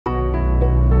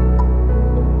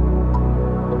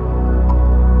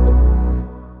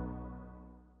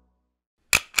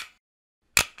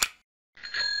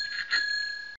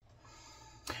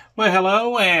Well,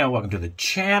 hello and welcome to the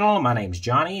channel. My name's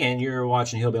Johnny and you're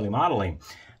watching Hillbilly Modeling.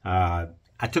 I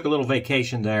took a little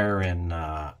vacation there and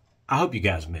I hope you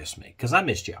guys missed me because I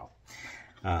missed y'all.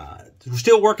 We're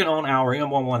still working on our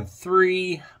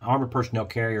M113 Armored Personnel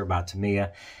Carrier by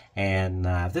Tamiya, and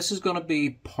this is going to be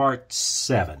part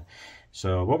 7.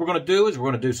 So what we're going to do is we're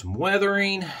going to do some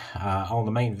weathering on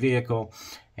the main vehicle,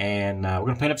 and we're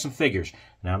going to paint up some figures.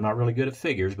 Now, I'm not really good at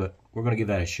figures, but we're going to give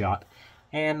that a shot.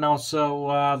 And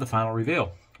also the final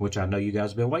reveal, which I know you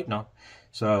guys have been waiting on.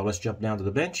 So let's jump down to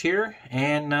the bench here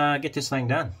and get this thing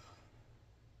done.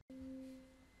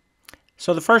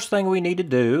 So the first thing we need to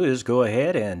do is go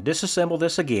ahead and disassemble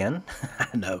this again.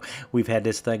 I know we've had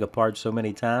this thing apart so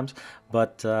many times,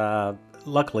 but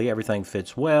luckily everything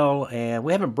fits well and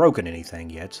we haven't broken anything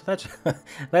yet, so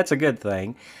that's a good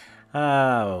thing.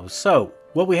 So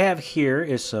what we have here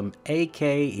is some AK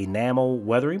enamel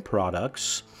weathering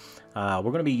products. We're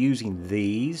going to be using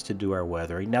these to do our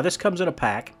weathering. Now this comes in a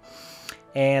pack,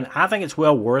 and I think it's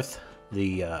well worth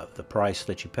the price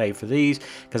that you pay for these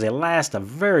because they last a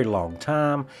very long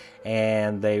time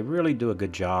and they really do a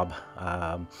good job.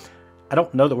 I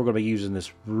don't know that we're going to be using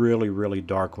this really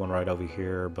dark one right over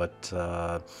here, but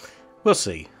we'll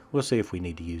see. We'll see if we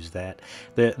need to use that.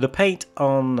 The paint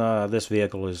on this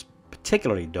vehicle is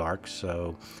particularly dark,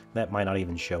 so that might not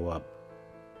even show up.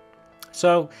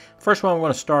 So, first one we're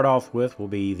going to start off with will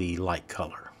be the light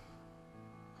color.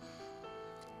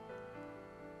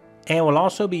 And we'll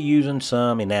also be using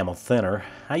some enamel thinner.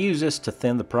 I use this to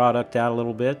thin the product out a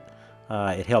little bit.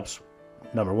 It helps,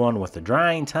 number one, with the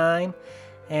drying time,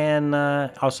 and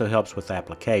also helps with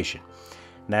application.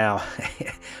 Now,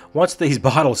 once these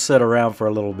bottles sit around for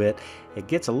a little bit, it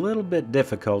gets a little bit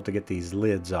difficult to get these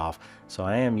lids off. So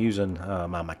I am using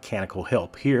my mechanical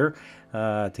help here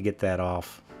to get that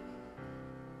off.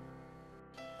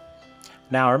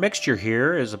 Now our mixture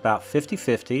here is about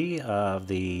 50-50 of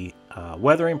the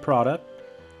weathering product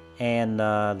and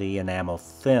the enamel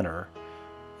thinner,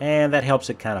 and that helps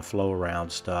it kind of flow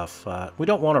around stuff. We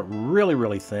don't want it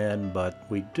really thin, but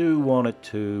we do want it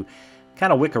to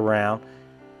kind of wick around.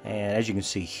 And as you can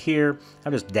see here,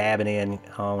 I'm just dabbing in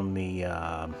on the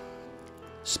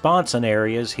sponson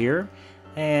areas here,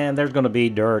 and there's going to be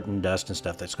dirt and dust and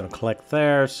stuff that's going to collect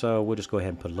there, so we'll just go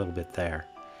ahead and put a little bit there.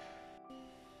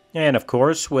 And of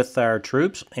course, with our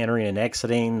troops entering and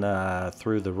exiting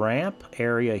through the ramp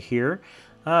area here,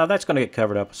 that's going to get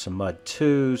covered up with some mud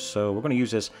too. So we're going to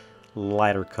use this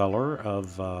lighter color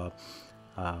of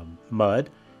mud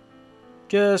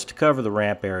just to cover the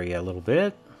ramp area a little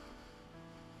bit.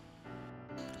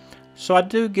 So I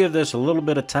do give this a little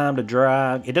bit of time to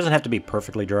dry. It doesn't have to be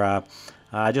perfectly dry.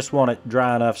 I just want it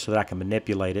dry enough so that I can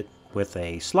manipulate it with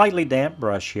a slightly damp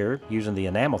brush here using the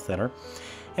enamel thinner.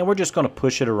 And we're just going to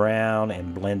push it around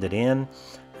and blend it in,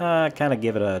 kind of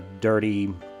give it a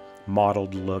dirty,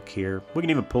 mottled look here. We can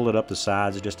even pull it up the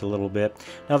sides just a little bit.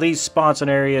 Now these sponson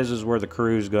areas is where the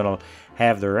crew's going to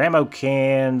have their ammo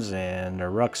cans and their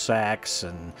rucksacks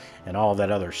and all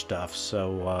that other stuff.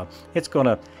 So it's going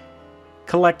to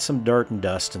collect some dirt and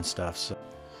dust and stuff.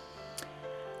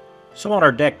 So on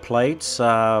our deck plates,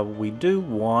 we do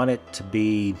want it to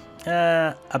be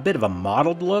a bit of a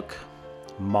mottled look.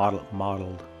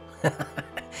 Modeled.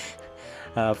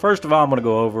 First of all, I'm going to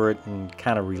go over it and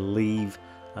kind of relieve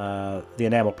the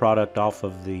enamel product off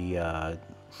of the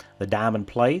diamond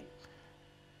plate,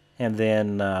 and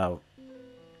then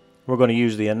we're going to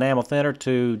use the enamel thinner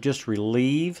to just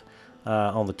relieve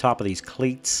on the top of these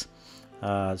cleats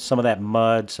some of that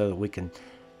mud so that we can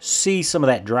see some of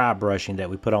that dry brushing that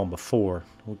we put on before.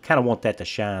 We kind of want that to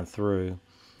shine through.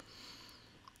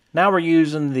 Now we're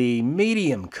using the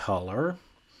medium color.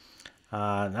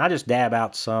 I just dab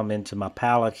out some into my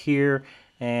palette here,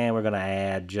 and we're going to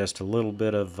add just a little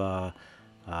bit of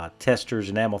Tester's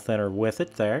enamel thinner with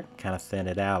it there. Kind of thin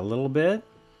it out a little bit.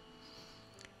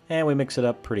 And we mix it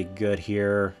up pretty good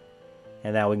here.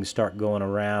 And now we can start going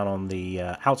around on the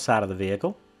outside of the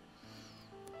vehicle.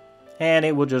 And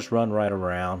it will just run right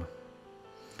around.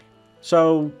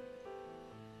 So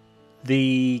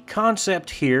the concept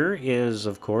here is,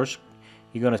 of course,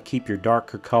 you're going to keep your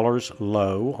darker colors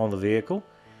low on the vehicle.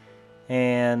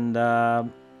 And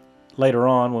later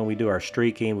on, when we do our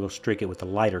streaking, we'll streak it with a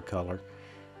lighter color.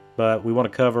 But we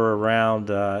want to cover around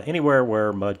anywhere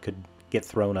where mud could get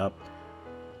thrown up.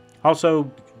 Also,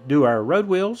 do our road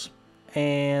wheels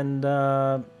and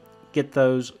get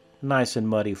those nice and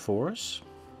muddy for us.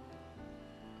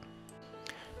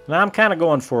 Now I'm kind of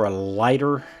going for a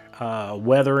lighter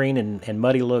weathering and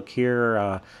muddy look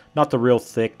here, not the real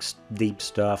thick, deep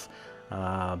stuff.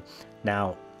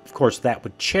 Now, of course, that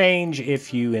would change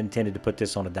if you intended to put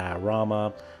this on a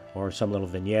diorama or some little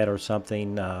vignette or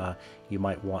something, you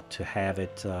might want to have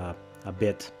it a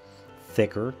bit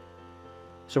thicker.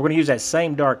 So we're going to use that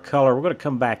same dark color. We're going to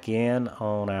come back in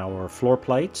on our floor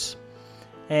plates,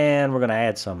 and we're going to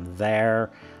add some there.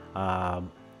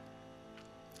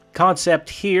 Concept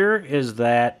here is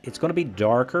that it's going to be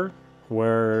darker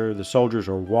where the soldiers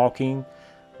are walking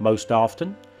most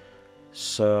often,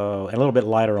 so, and a little bit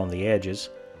lighter on the edges.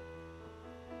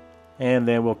 And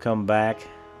then we'll come back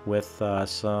with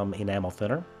some enamel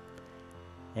thinner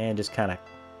and just kind of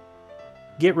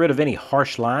get rid of any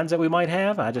harsh lines that we might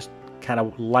have. I just kind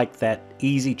of like that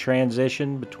easy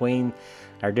transition between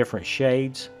our different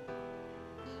shades.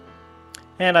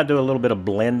 And I do a little bit of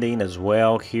blending as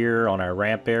well here on our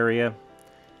ramp area,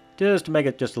 just to make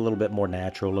it just a little bit more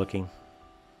natural looking.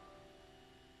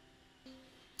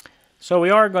 So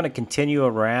we are going to continue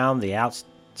around the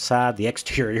outside, the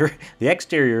exterior of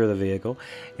the vehicle,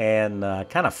 and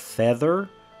kind of feather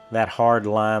that hard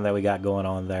line that we got going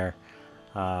on there.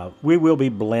 We will be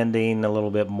blending a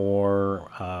little bit more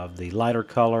of the lighter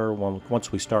color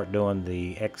once we start doing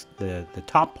the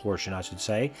top portion, I should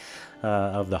say,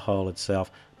 of the hull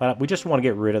itself. But we just want to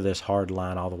get rid of this hard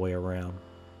line all the way around.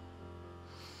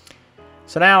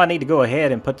 So now I need to go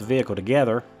ahead and put the vehicle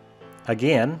together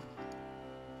again.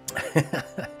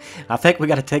 I think we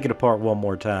got to take it apart one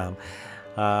more time.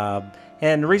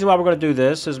 And the reason why we're going to do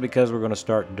this is because we're going to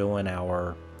start doing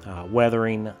our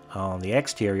weathering on the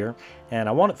exterior, and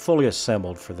I want it fully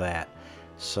assembled for that.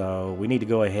 So we need to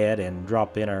go ahead and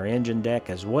drop in our engine deck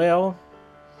as well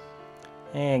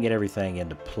and get everything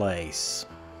into place.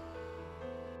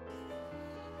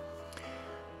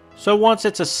 So once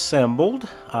it's assembled,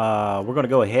 we're going to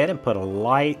go ahead and put a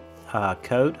light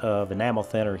coat of enamel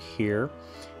thinner here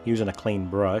using a clean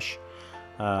brush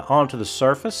onto the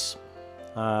surface.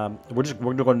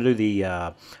 We're going to do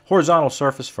the horizontal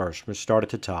surface first. We'll start at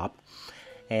the top.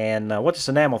 And what this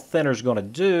enamel thinner is going to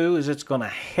do is it's going to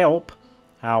help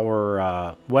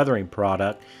our weathering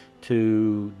product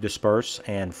to disperse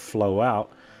and flow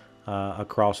out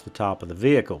across the top of the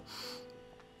vehicle.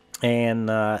 And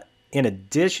in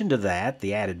addition to that,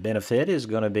 the added benefit is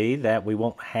going to be that we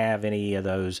won't have any of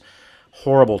those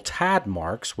horrible tide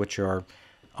marks, which are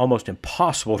almost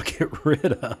impossible to get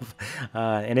rid of.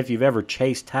 And if you've ever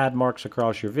chased tide marks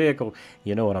across your vehicle,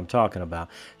 you know what I'm talking about.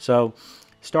 So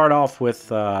start off with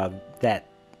that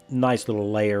nice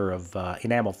little layer of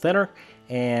enamel thinner,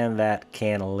 and that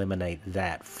can eliminate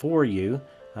that for you,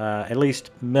 at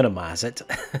least minimize it.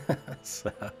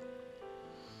 So,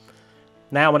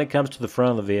 now when it comes to the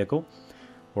front of the vehicle,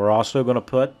 we're also going to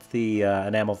put the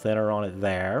enamel thinner on it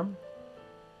there.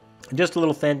 Just a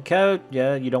little thin coat.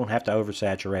 Yeah, you don't have to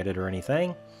oversaturate it or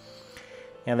anything.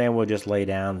 And then we'll just lay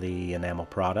down the enamel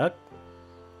product.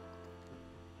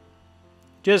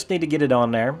 Just need to get it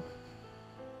on there.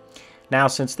 Now,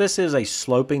 since this is a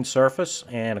sloping surface,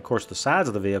 and of course the sides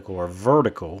of the vehicle are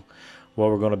vertical, what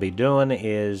we're going to be doing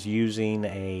is using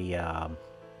a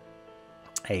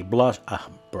brush. I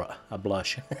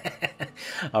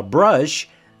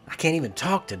can't even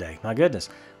talk today. My goodness.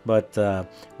 But we're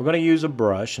going to use a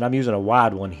brush, and I'm using a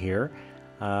wide one here,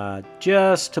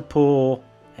 just to pull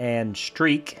and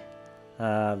streak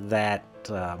that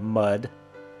mud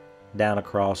down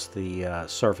across the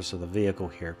surface of the vehicle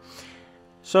here.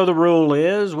 So the rule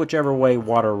is whichever way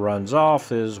water runs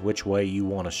off is which way you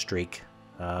want to streak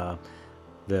the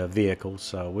vehicle.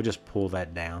 So we'll just pull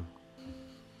that down.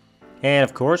 And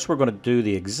of course we're going to do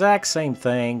the exact same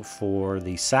thing for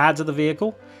the sides of the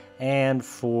vehicle and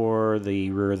for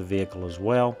the rear of the vehicle as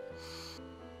well.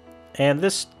 And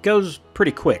this goes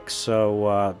pretty quick,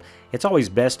 so it's always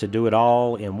best to do it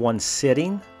all in one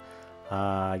sitting.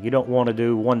 You don't want to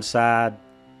do one side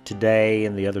today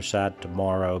and the other side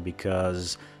tomorrow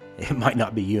because it might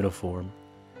not be uniform.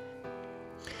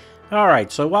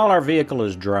 Alright, so while our vehicle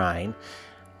is drying,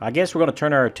 I guess we're going to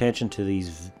turn our attention to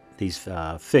these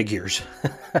figures.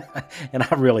 And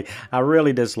I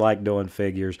really dislike doing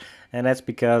figures, and that's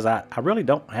because I really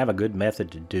don't have a good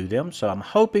method to do them. So I'm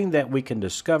hoping that we can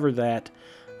discover that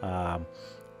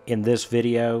in this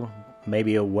video,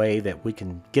 maybe a way that we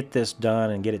can get this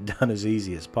done and get it done as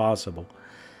easy as possible.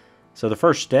 So the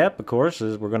first step, of course,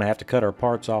 is we're going to have to cut our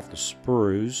parts off the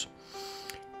sprues.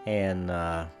 And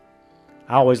I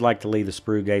always like to leave the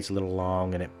sprue gates a little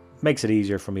long, and it makes it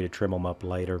easier for me to trim them up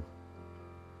later.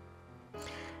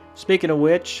 Speaking of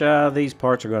which, these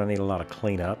parts are going to need a lot of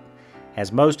cleanup,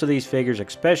 as most of these figures,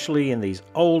 especially in these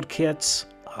old kits,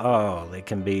 they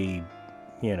can be,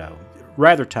 you know,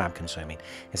 rather time consuming.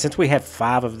 And since we have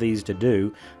 5 of these to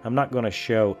do, I'm not going to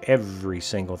show every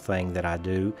single thing that I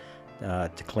do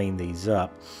to clean these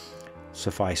up.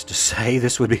 suffice to say,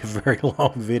 this would be a very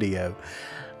long video.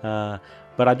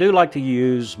 But I do like to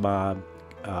use my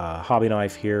hobby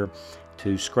knife here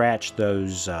to scratch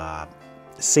those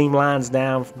seam lines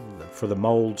down for the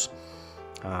molds.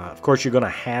 Of course, you're going to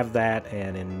have that,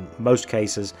 and in most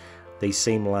cases, these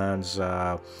seam lines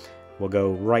will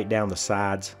go right down the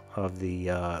sides of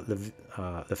the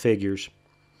figures.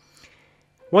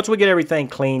 Once we get everything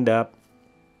cleaned up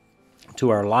to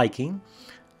our liking,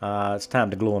 it's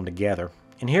time to glue them together.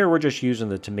 And here we're just using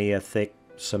the Tamiya thick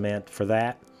cement for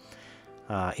that.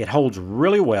 It holds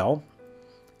really well,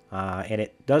 and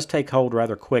it does take hold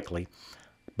rather quickly,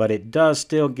 but it does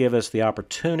still give us the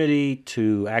opportunity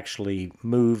to actually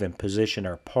move and position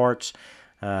our parts,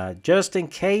 just in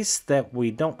case that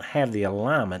we don't have the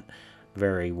alignment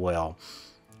very well.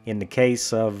 In the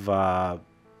case of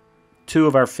two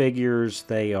of our figures,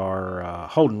 they are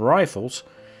holding rifles,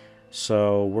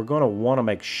 so we're going to want to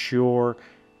make sure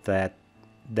that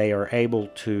they are able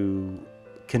to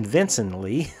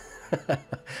convincingly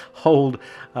hold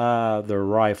their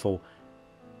rifle.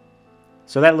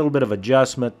 So that little bit of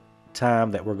adjustment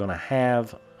time that we're going to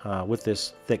have with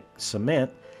this thick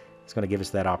cement is going to give us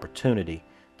that opportunity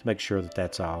to make sure that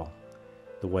that's all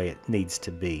the way it needs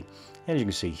to be. And as you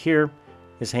can see here,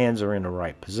 his hands are in the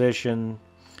right position.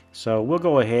 So we'll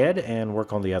go ahead and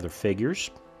work on the other figures.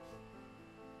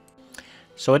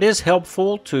 So it is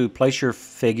helpful to place your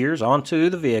figures onto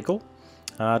the vehicle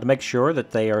to make sure that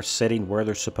they are sitting where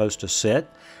they're supposed to sit,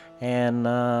 and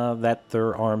that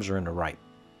their arms are in the right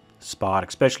spot,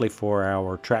 especially for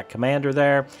our track commander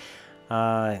there.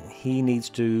 He needs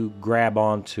to grab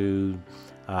onto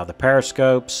the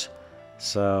periscopes.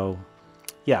 So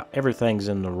yeah, everything's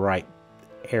in the right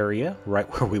area, right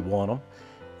where we want them,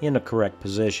 in the correct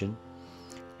position.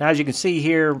 Now, as you can see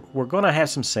here, we're going to have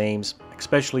some seams,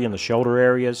 especially in the shoulder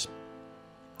areas.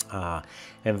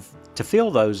 And to fill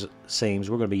those seams,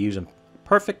 we're going to be using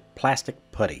perfect plastic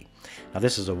putty. Now,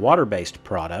 this is a water-based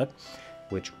product,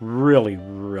 which really,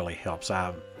 really helps.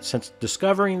 Since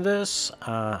discovering this,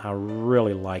 I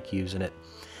really like using it.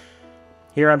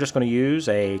 Here, I'm just going to use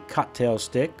a cocktail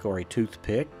stick or a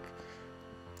toothpick,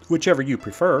 whichever you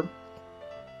prefer.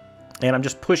 And I'm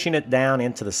just pushing it down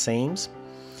into the seams,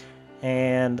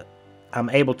 and I'm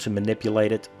able to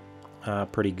manipulate it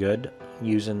pretty good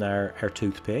using our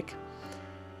toothpick.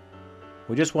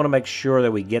 We just want to make sure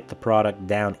that we get the product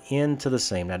down into the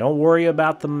seam. Now, don't worry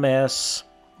about the mess,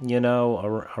 you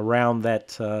know, around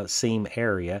that seam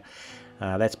area.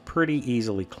 That's pretty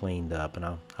easily cleaned up, and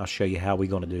I'll show you how we're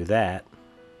going to do that.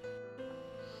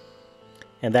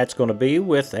 And that's going to be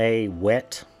with a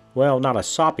wet, well, not a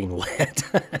sopping wet,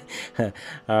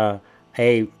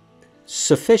 a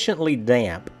sufficiently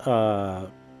damp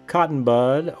cotton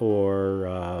bud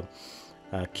or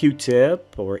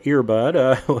Q-tip or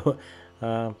earbud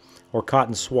or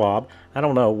cotton swab. I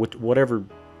don't know, whatever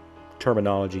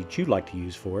terminology you'd like to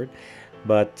use for it.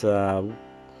 But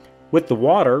with the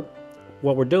water,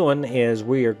 what we're doing is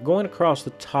we are going across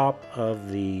the top of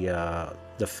the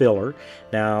filler.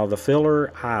 Now, the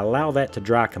filler, I allow that to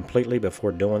dry completely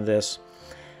before doing this.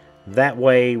 That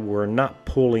way, we're not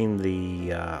pulling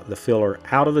the filler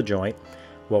out of the joint.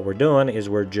 What we're doing is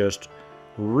we're just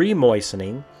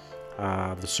re-moistening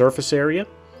the surface area,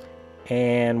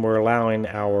 and we're allowing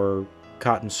our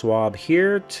cotton swab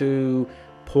here to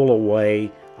pull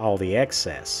away all the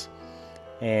excess,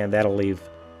 and that'll leave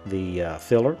the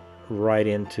filler right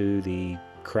into the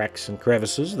cracks and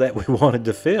crevices that we wanted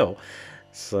to fill.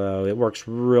 So it works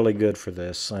really good for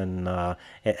this, and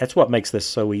that's what makes this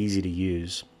so easy to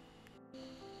use.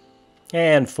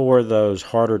 And for those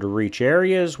harder to reach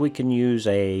areas, we can use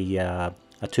a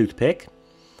toothpick,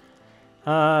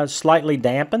 slightly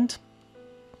dampened,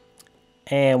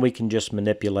 and we can just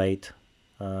manipulate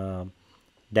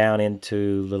down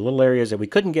into the little areas that we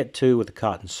couldn't get to with the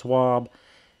cotton swab.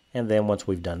 And then once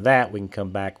we've done that, we can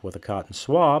come back with a cotton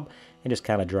swab and just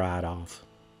kind of dry it off.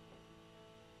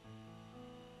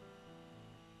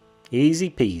 Easy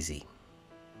peasy.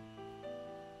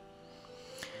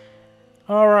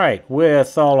 All right,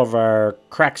 with all of our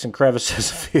cracks and crevices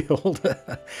filled,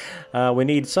 we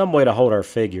need some way to hold our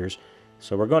figures.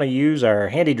 So we're going to use our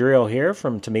handy drill here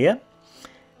from Tamiya.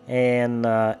 And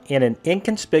in an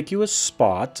inconspicuous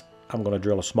spot, I'm going to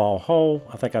drill a small hole.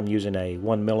 I think I'm using a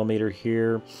 1mm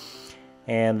here.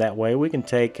 And that way we can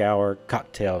take our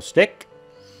cocktail stick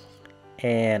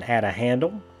and add a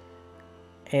handle.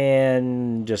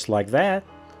 And just like that,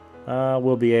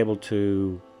 we'll be able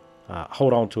to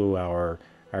hold on to our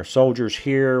soldiers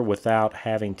here without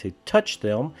having to touch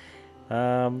them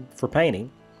for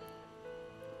painting.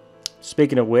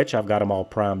 Speaking of which, I've got them all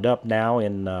primed up now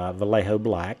in Vallejo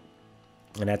black.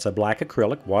 and that's a black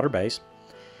acrylic, water-based.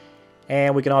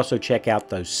 And we can also check out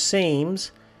those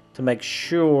seams to make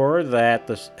sure that,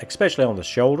 especially on the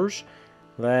shoulders,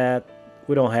 that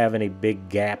we don't have any big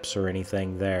gaps or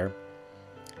anything there.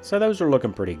 So those are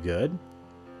looking pretty good.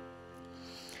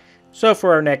 So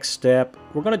for our next step,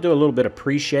 we're going to do a little bit of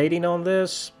pre-shading on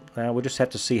this. We'll just have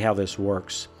to see how this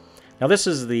works. Now this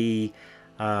is the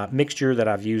mixture that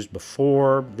I've used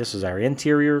before. This is our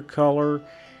interior color,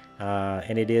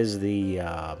 and it is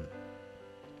the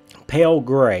pale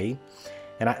gray.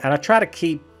 And I try to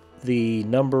keep the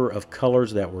number of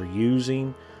colors that we're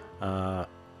using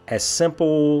as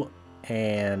simple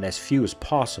and as few as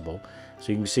possible.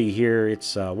 So you can see here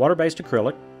it's water-based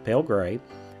acrylic, pale gray,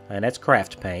 and that's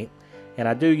craft paint. And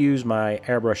I do use my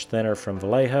airbrush thinner from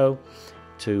Vallejo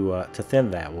to thin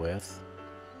that with.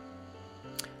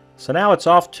 So now it's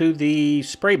off to the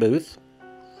spray booth.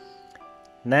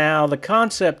 Now the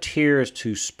concept here is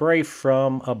to spray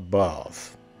from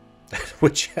above,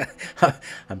 which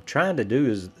I'm trying to do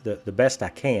is the best I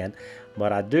can,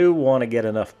 but I do want to get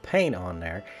enough paint on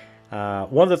there.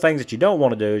 One of the things that you don't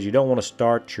want to do is you don't want to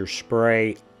start your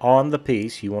spray on the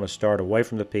piece. You want to start away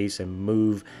from the piece and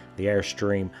move the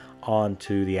airstream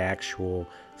onto the actual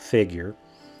figure.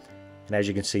 And as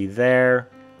you can see there,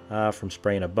 from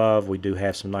spraying above, we do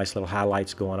have some nice little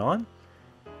highlights going on.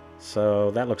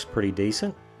 So that looks pretty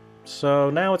decent. So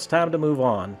now it's time to move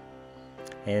on.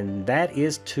 And that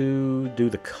is to do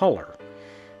the color.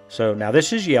 So now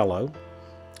this is yellow.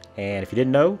 And if you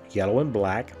didn't know, yellow and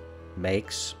black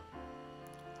makes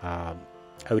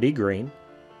OD green.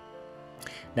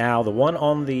 Now the one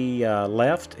on the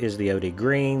left is the OD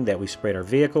green that we sprayed our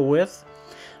vehicle with.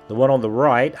 The one on the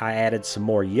right, I added some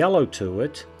more yellow to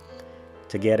it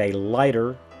to get a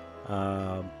lighter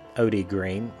OD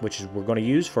green, which is we're going to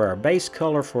use for our base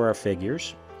color for our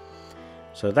figures.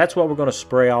 So that's what we're going to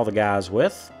spray all the guys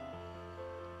with.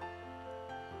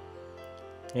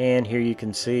 And here you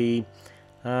can see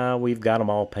we've got them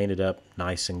all painted up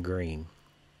nice and green.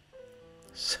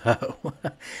 So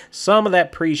some of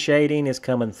that pre-shading is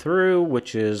coming through,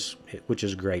 which is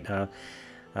great.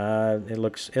 It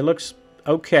looks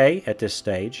okay at this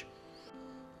stage.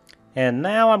 And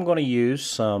now I'm going to use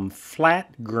some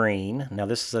flat green. Now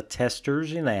this is a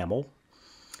tester's enamel,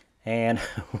 and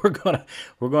we're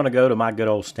gonna go to my good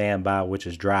old standby, which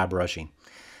is dry brushing.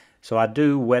 So I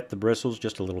do wet the bristles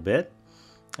just a little bit,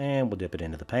 and we'll dip it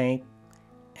into the paint.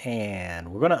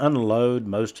 And we're going to unload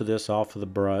most of this off of the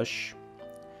brush.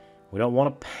 We don't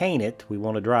want to paint it, we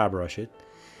want to dry brush it.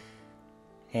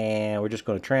 And we're just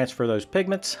going to transfer those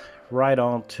pigments right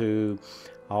onto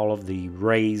all of the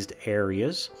raised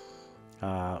areas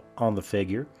on the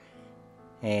figure.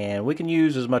 And we can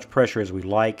use as much pressure as we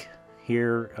like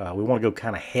here. We want to go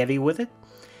kind of heavy with it.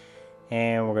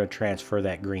 And we're going to transfer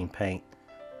that green paint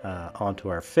onto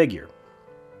our figure.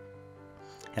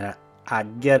 And I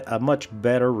get a much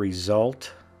better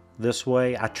result this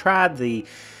way. I tried the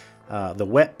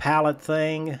wet palette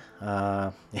thing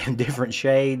in different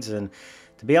shades, and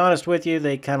to be honest with you,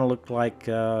 they kind of look like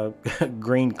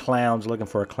green clowns looking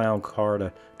for a clown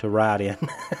car to ride in.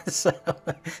 So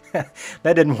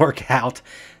that didn't work out.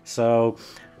 So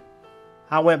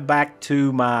I went back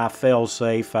to my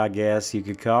fail-safe, I guess you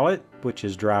could call it, which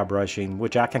is dry brushing,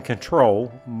 which I can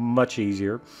control much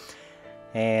easier.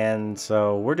 And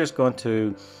so we're just going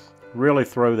to really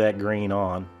throw that green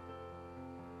on.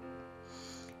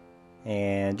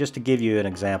 And just to give you an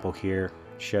example here,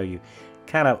 show you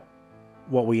kind of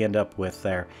what we end up with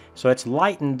there. So it's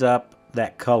lightened up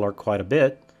that color quite a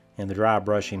bit, and the dry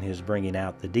brushing is bringing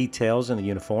out the details in the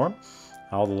uniform,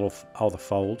 all the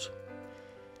folds.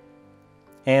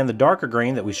 And the darker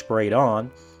green that we sprayed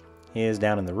on is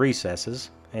down in the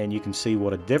recesses, and you can see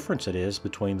what a difference it is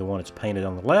between the one that's painted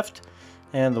on the left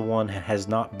and the one that has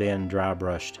not been dry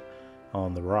brushed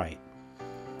on the right.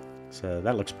 So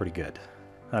that looks pretty good.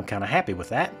 I'm kind of happy with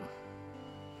that.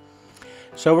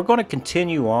 So we're going to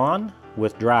continue on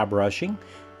with dry brushing,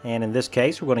 and in this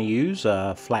case we're going to use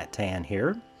a flat tan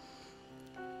here.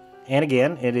 And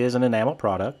again, it is an enamel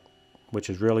product, which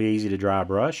is really easy to dry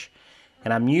brush.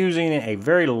 And I'm using a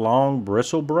very long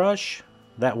bristle brush.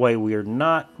 That way we're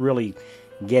not really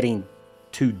getting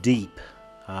too deep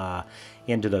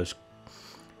into those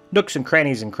nooks and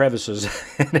crannies and crevices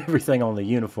and everything on the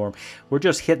uniform. We're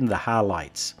just hitting the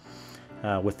highlights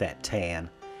with that tan.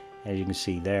 As you can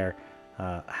see there,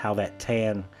 how that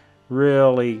tan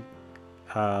really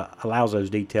allows those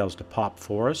details to pop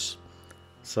for us.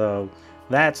 So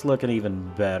that's looking even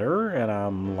better, and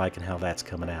I'm liking how that's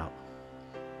coming out.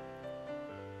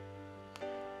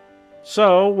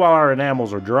 So while our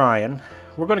enamels are drying,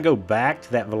 we're going to go back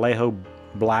to that Vallejo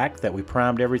black that we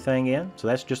primed everything in. So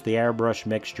that's just the airbrush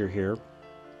mixture here.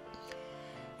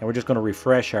 And we're just going to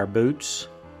refresh our boots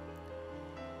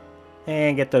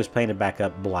and get those painted back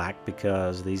up black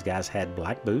because these guys had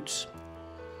black boots.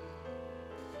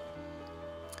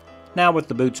 Now with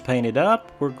the boots painted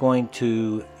up, we're going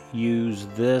to use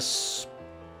this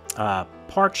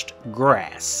parched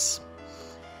grass.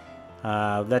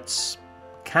 That's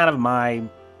kind of my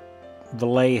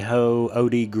Vallejo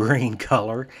OD green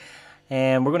color,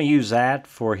 and we're going to use that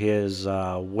for his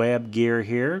web gear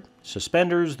here,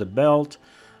 suspenders, the belt,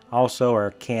 also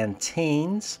our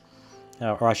canteens,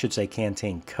 or I should say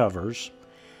canteen covers,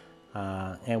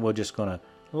 and we're just going to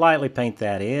lightly paint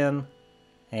that in,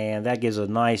 and that gives a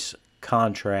nice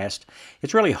contrast.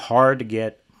 It's really hard to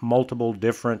get multiple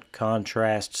different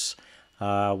contrasts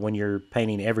when you're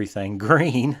painting everything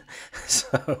green.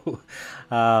 So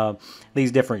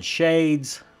these different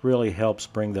shades really helps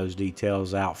bring those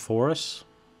details out for us.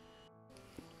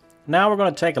 Now we're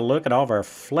going to take a look at all of our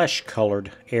flesh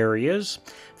colored areas,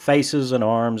 faces and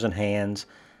arms and hands.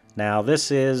 Now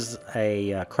this is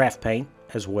a craft paint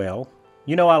as well.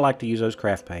 You know I like to use those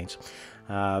craft paints.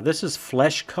 This is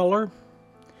flesh color,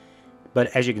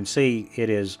 but as you can see, it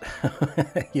is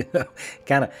you know,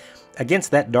 kind of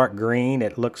against that dark green,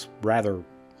 it looks rather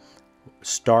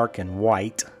stark and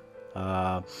white.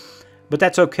 But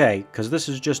that's okay, because this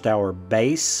is just our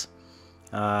base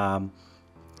color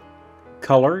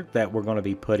that we're going to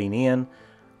be putting in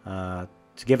to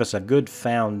give us a good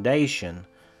foundation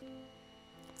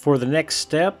for the next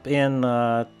step in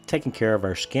taking care of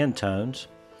our skin tones.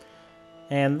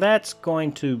 And that's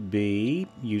going to be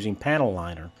using panel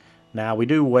liner. Now we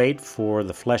do wait for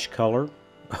the flesh color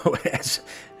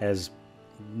as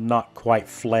not quite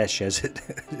flesh as it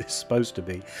is supposed to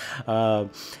be.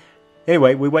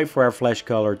 Anyway, we wait for our flesh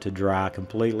color to dry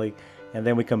completely, and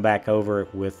then we come back over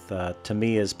it with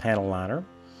Tamiya's panel liner.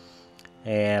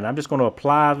 And I'm just going to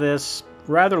apply this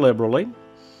rather liberally,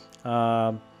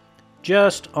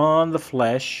 just on the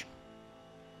flesh.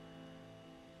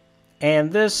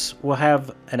 And this will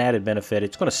have an added benefit.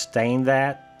 It's going to stain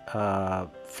that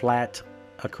flat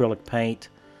acrylic paint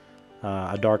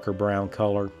a darker brown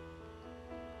color.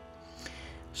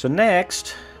 So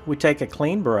next, we take a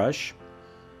clean brush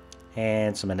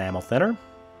and some enamel thinner,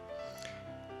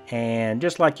 and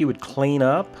just like you would clean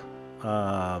up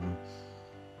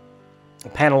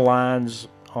panel lines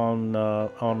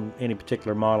on any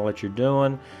particular model that you're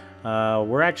doing,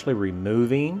 we're actually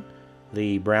removing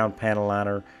the brown panel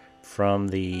liner from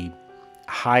the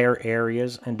higher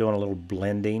areas and doing a little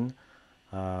blending.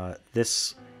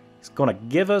 This is going to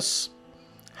give us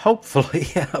hopefully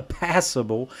a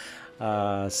passable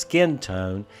skin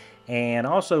tone, and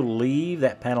also leave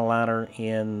that panel liner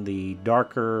in the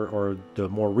darker or the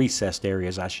more recessed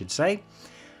areas, I should say,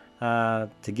 to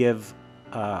give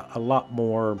a lot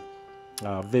more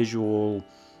visual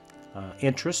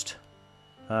interest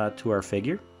to our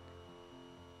figure.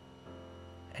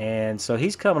 And so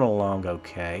he's coming along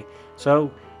okay.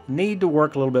 So need to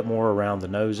work a little bit more around the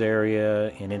nose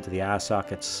area and into the eye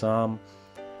sockets some,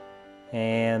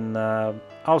 and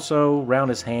also around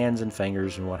his hands and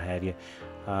fingers and what have you,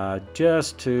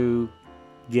 just to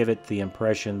give it the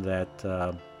impression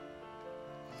that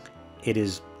it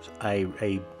is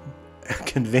a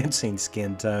convincing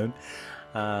skin tone.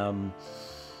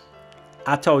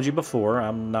 I told you before,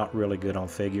 I'm not really good on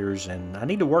figures, and I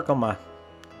need to work on my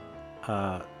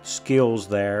skills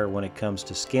there when it comes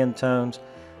to skin tones.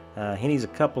 He needs a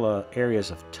couple of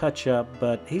areas of touch-up,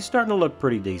 but he's starting to look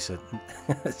pretty decent.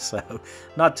 So,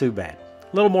 not too bad.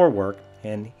 A little more work,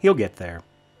 and he'll get there.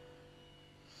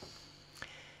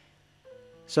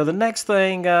 So the next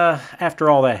thing, after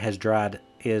all that has dried,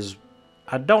 is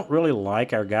I don't really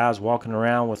like our guys walking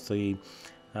around with the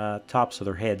tops of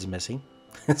their heads missing.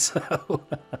 So,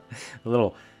 a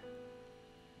little,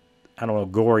 I don't know,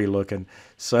 gory looking.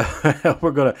 So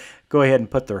we're going to go ahead and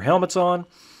put their helmets on.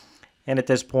 And at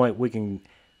this point, we can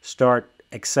start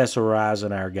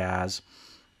accessorizing our guys.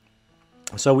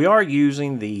 So we are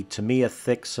using the Tamiya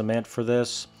thick cement for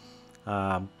this.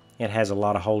 It has a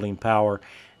lot of holding power,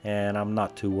 and I'm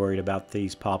not too worried about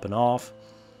these popping off.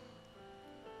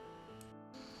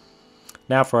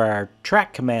 Now for our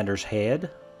track commander's head,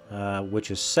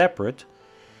 which is separate,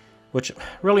 which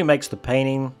really makes the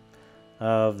painting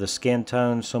of the skin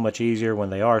tones so much easier when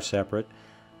they are separate.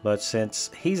 But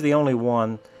since he's the only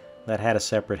one that had a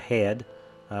separate head,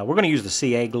 we're going to use the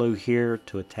CA glue here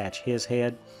to attach his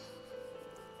head.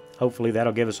 Hopefully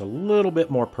that'll give us a little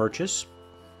bit more purchase.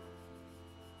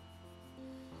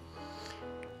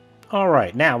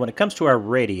 Alright, now when it comes to our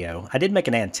radio, I did make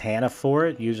an antenna for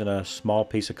it using a small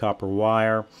piece of copper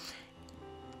wire.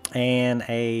 and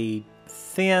a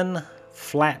thin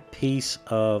flat piece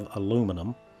of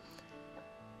aluminum.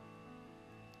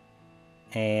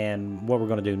 And what we're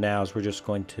going to do now is we're just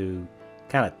going to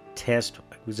kind of test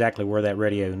exactly where that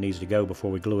radio needs to go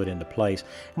before we glue it into place.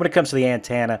 And when it comes to the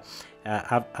antenna,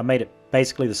 I made it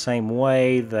basically the same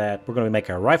way that we're going to make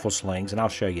our rifle slings, and I'll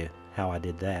show you how I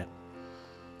did that.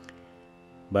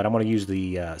 But I'm going to use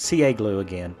the CA glue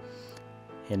again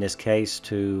in this case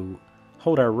to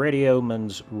hold our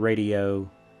radioman's radio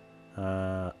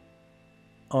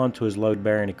onto his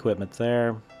load-bearing equipment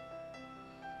there.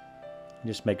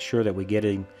 Just make sure that we get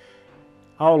him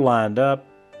all lined up.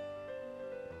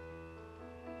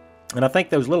 And I think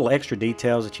those little extra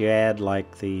details that you add,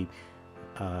 like the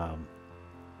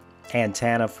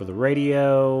antenna for the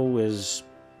radio,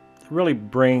 really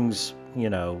brings, you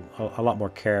know, a lot more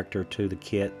character to the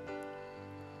kit.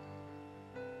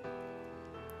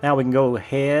 Now we can go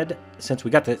ahead, since we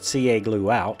got the CA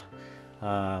glue out,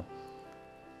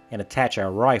 and attach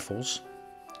our rifles.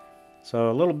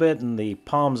 So a little bit in the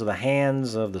palms of the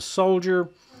hands of the soldier,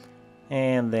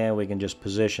 and then we can just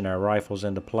position our rifles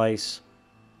into place.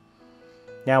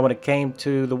 Now when it came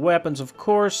to the weapons, of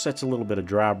course, that's a little bit of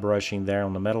dry brushing there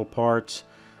on the metal parts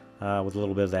with a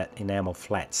little bit of that enamel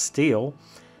flat steel.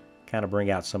 Kind of bring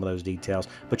out some of those details.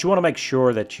 But you want to make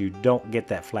sure that you don't get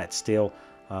that flat steel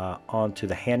onto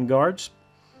the hand guards,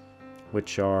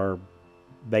 which are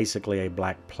basically a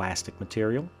black plastic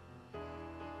material.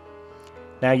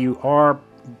 Now you are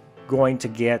going to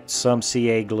get some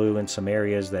CA glue in some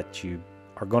areas that you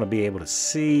are going to be able to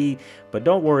see, but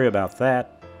don't worry about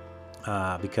that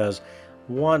because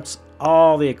once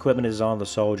all the equipment is on the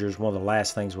soldiers, one of the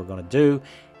last things we're going to do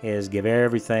is give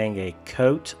everything a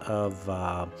coat of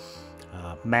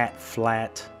matte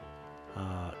flat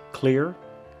clear,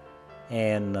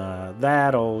 and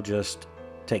that'll just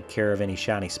take care of any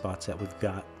shiny spots that we've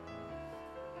got.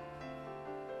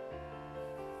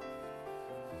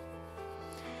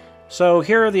 So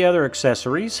here are the other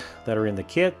accessories that are in the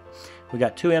kit. We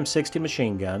got two M60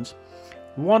 machine guns,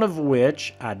 one of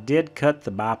which I did cut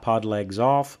the bipod legs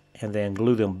off and then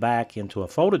glue them back into a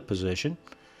folded position.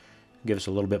 Give us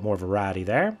a little bit more variety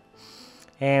there.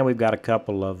 And we've got a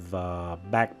couple of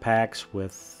backpacks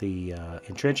with the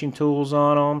entrenching tools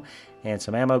on them and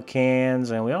some ammo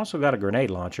cans, and we also got a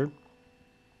grenade launcher.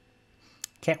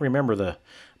 Can't remember the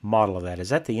model of that. Is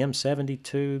that the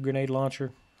M72 grenade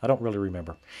launcher? I don't really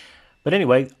remember. But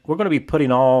anyway, we're going to be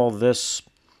putting all this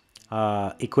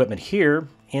equipment here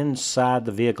inside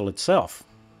the vehicle itself.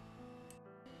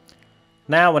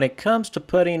 Now, when it comes to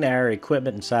putting our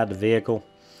equipment inside the vehicle,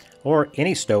 or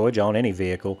any stowage on any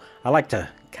vehicle, I like to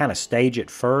kind of stage it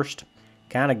first,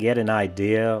 kind of get an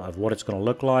idea of what it's going to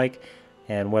look like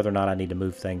and whether or not I need to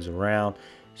move things around.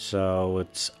 So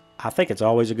I think it's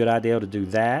always a good idea to do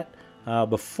that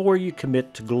before you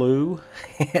commit to glue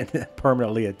and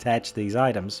permanently attach these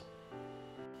items.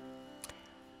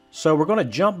 So we're going to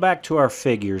jump back to our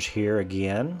figures here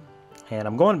again, and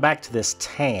I'm going back to this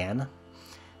tan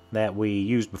that we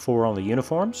used before on the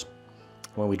uniforms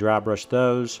when we dry brushed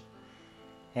those.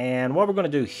 And what we're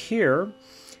going to do here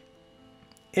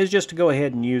is just to go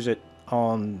ahead and use it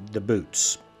on the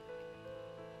boots.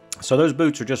 So those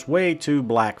boots are just way too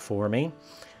black for me.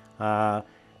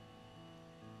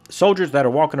 Soldiers that are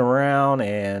walking around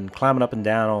and climbing up and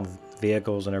down on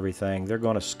vehicles and everything, they're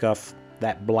going to scuff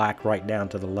that black right down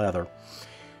to the leather.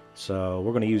 So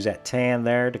we're going to use that tan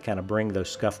there to kind of bring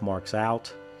those scuff marks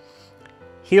out.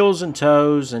 Heels and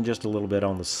toes and just a little bit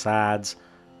on the sides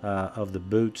of the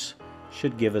boots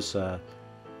should give us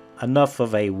enough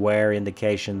of a wear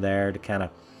indication there to kind of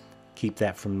keep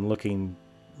that from looking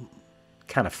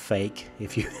kind of fake,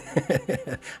 if you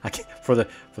for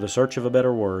the search of a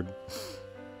better word.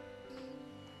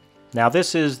 Now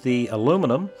this is the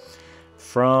aluminum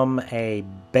from a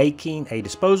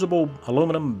disposable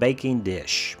aluminum baking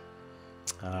dish.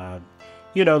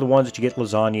 You know, the ones that you get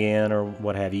lasagna in or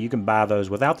what have you. You can buy those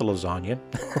without the lasagna.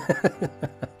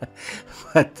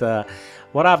 But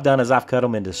what I've done is I've cut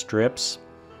them into strips.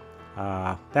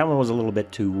 That one was a little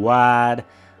bit too wide.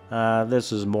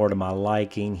 This is more to my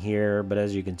liking here, but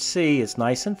as you can see, it's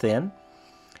nice and thin.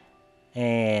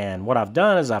 And what I've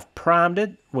done is I've primed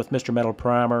it with Mr. Metal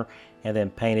Primer and then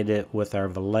painted it with our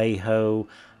Vallejo,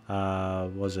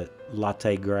 was it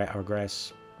latte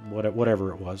grass,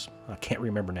 whatever it was. I can't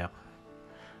remember now.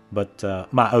 But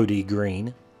my OD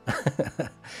green.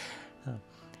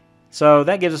 So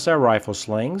that gives us our rifle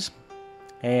slings.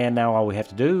 And now all we have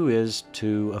to do is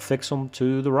to affix them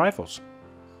to the rifles.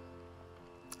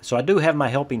 So I do have my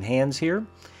helping hands here,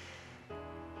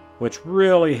 which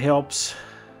really helps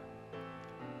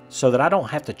so that I don't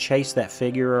have to chase that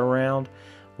figure around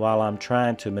while I'm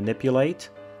trying to manipulate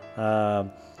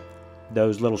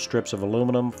those little strips of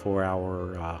aluminum for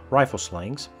our rifle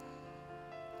slings.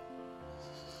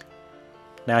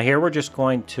 Now here we're just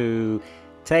going to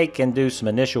take and do some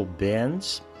initial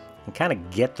bends and kind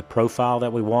of get the profile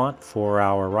that we want for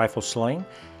our rifle sling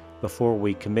before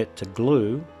we commit to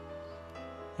glue.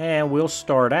 And we'll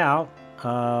start out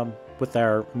with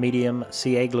our medium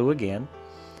CA glue again,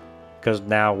 because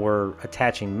now we're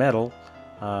attaching metal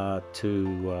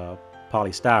to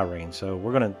polystyrene. So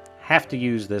we're going to have to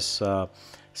use this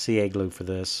CA glue for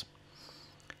this.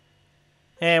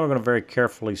 And we're going to very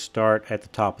carefully start at the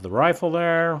top of the rifle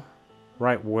there,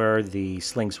 right where the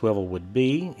sling swivel would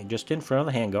be, just in front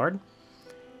of the handguard.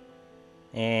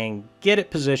 And get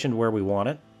it positioned where we want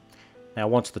it. Now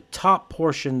once the top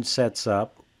portion sets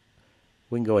up,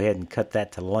 we can go ahead and cut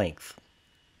that to length.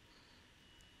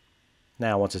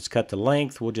 Now once it's cut to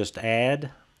length, we'll just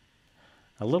add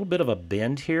a little bit of a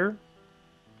bend here.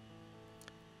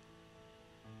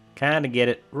 Kind of get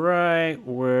it right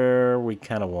where we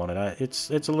kind of want it.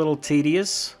 It's a little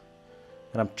tedious,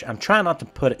 and I'm trying not to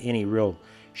put any real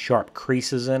sharp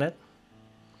creases in it.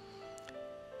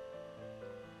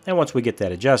 And once we get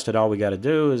that adjusted, all we got to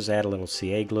do is add a little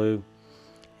CA glue,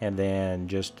 and then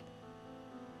just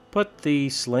put the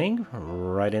sling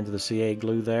right into the CA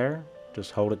glue there.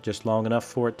 Just hold it just long enough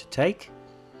for it to take,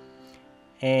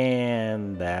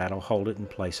 and that'll hold it in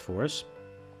place for us.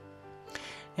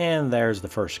 And there's the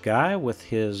first guy with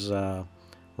his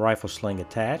rifle sling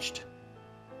attached.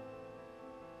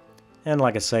 And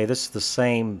like I say, this is the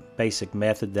same basic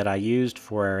method that I used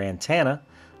for our antenna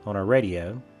on our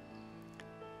radio.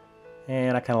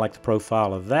 And I kind of like the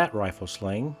profile of that rifle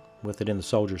sling with it in the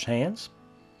soldier's hands.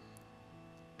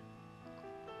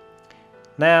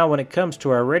 Now when it comes to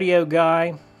our radio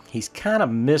guy, he's kind of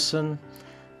missing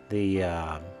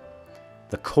the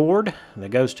cord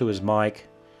that goes to his mic.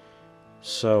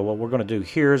 So what we're going to do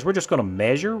here is we're just going to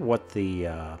measure what the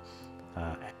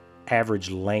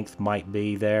average length might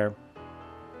be there.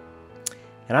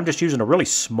 And I'm just using a really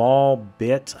small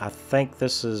bit. I think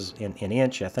this is in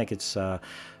inch. I think it's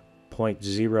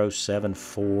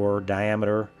 0.074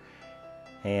 diameter.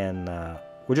 And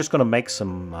we're just going to make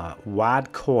some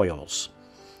wide coils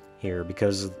here,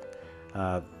 because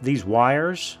these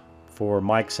wires for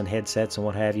mics and headsets and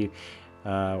what have you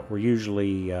were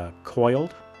usually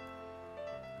coiled.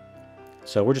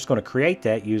 So we're just going to create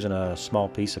that using a small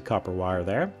piece of copper wire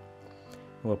there.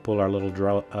 We'll pull our little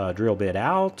drill bit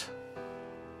out,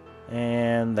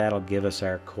 and that'll give us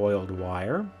our coiled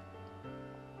wire.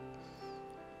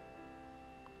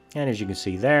 And as you can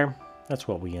see there, that's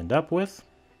what we end up with.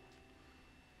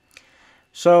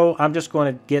 So I'm just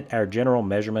going to get our general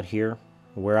measurement here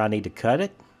where I need to cut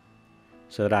it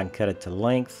so that I can cut it to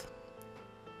length.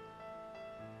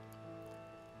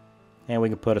 And we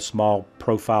can put a small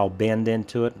profile bend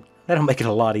into it. That'll make it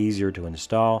a lot easier to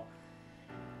install.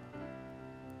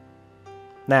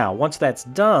 Now, once that's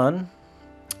done,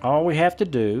 all we have to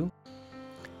do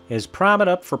is prime it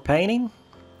up for painting.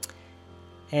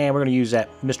 And we're going to use that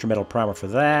Mr. Metal primer for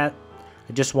that.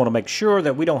 I just want to make sure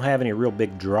that we don't have any real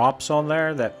big drops on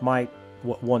there that might,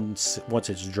 once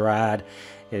it's dried,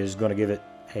 is going to give it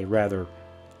a rather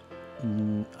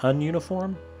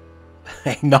ununiform,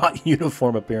 not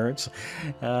uniform appearance.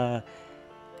 And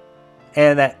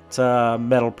that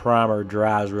metal primer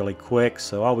dries really quick,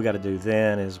 so all we got to do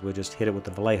then is we'll just hit it with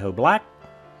the Vallejo Black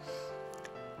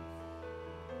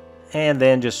and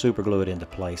then just super glue it into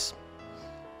place.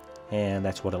 And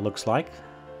that's what it looks like.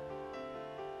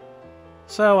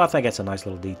 So I think that's a nice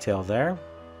little detail there.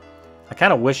 I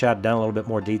kind of wish I'd done a little bit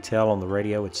more detail on the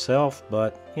radio itself,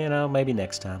 but you know, maybe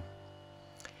next time.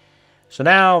 So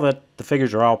now that the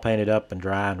figures are all painted up and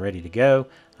dry and ready to go,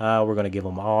 we're going to give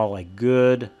them all a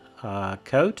good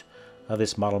coat of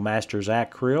this Model Masters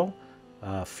acrylic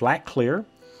flat clear.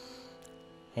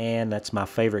 And that's my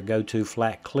favorite go-to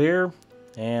flat clear,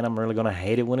 and I'm really going to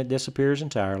hate it when it disappears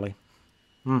entirely.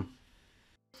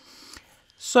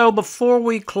 So before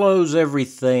we close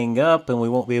everything up, and we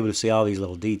won't be able to see all these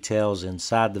little details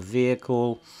inside the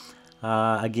vehicle,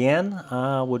 again,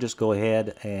 we'll just go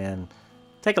ahead and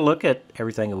take a look at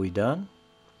everything that we've done.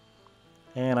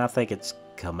 And I think it's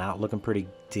come out looking pretty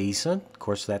decent. Of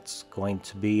course, that's going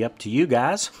to be up to you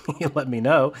guys. You let me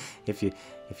know if you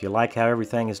like how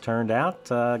everything has turned out.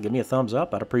 Give me a thumbs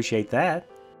up. I'd appreciate that.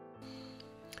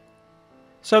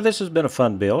 So this has been a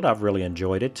fun build. I've really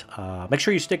enjoyed it. Make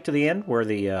sure you stick to the end where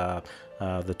the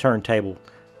turntable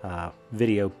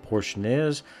video portion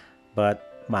is.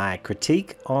 But my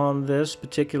critique on this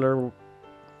particular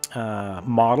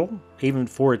model, even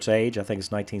for its age. I think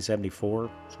it's 1974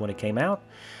 is when it came out.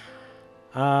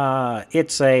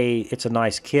 It's a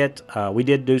nice kit. We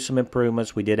did do some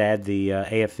improvements. We did add the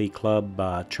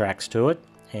AFVClub tracks to it,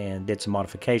 and did some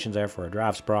modifications there for our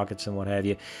drive sprockets and what have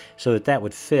you, so that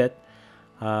would fit.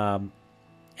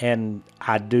 And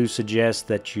I do suggest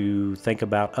that you think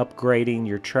about upgrading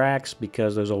your tracks,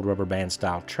 because those old rubber band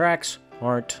style tracks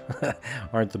aren't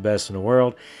the best in the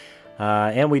world.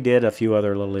 And we did a few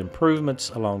other little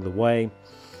improvements along the way,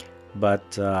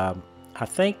 but I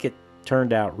think it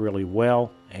turned out really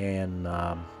well, and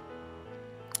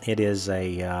it is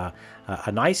a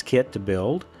nice kit to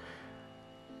build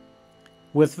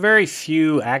with very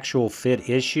few actual fit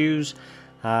issues.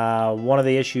 One of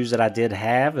the issues that I did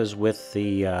have is with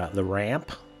the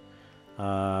ramp,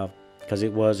 because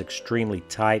it was extremely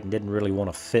tight and didn't really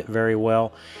want to fit very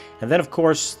well. And then of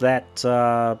course that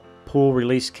pull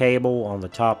release cable on the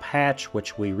top hatch,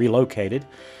 which we relocated,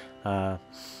 and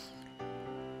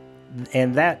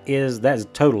that is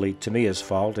totally Tamiya's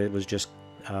fault. It was just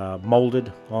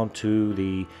molded onto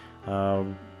the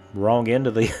wrong end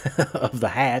of the of the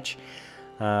hatch.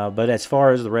 But as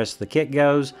far as the rest of the kit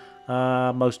goes,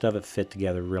 most of it fit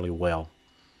together really well.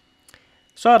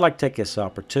 So I'd like to take this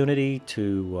opportunity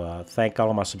to thank all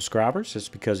of my subscribers. It's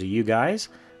because of you guys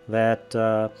that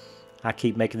I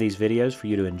keep making these videos for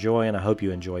you to enjoy, and I hope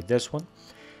you enjoyed this one.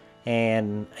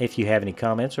 And if you have any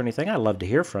comments or anything, I'd love to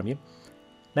hear from you.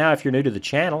 Now, if you're new to the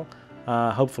channel,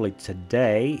 hopefully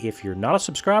today, if you're not a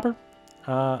subscriber,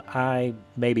 I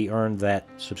maybe earned that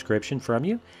subscription from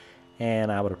you,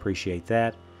 and I would appreciate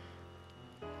that.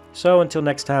 So until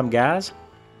next time, guys,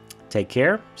 take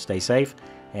care, stay safe,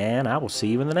 and I will see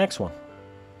you in the next one.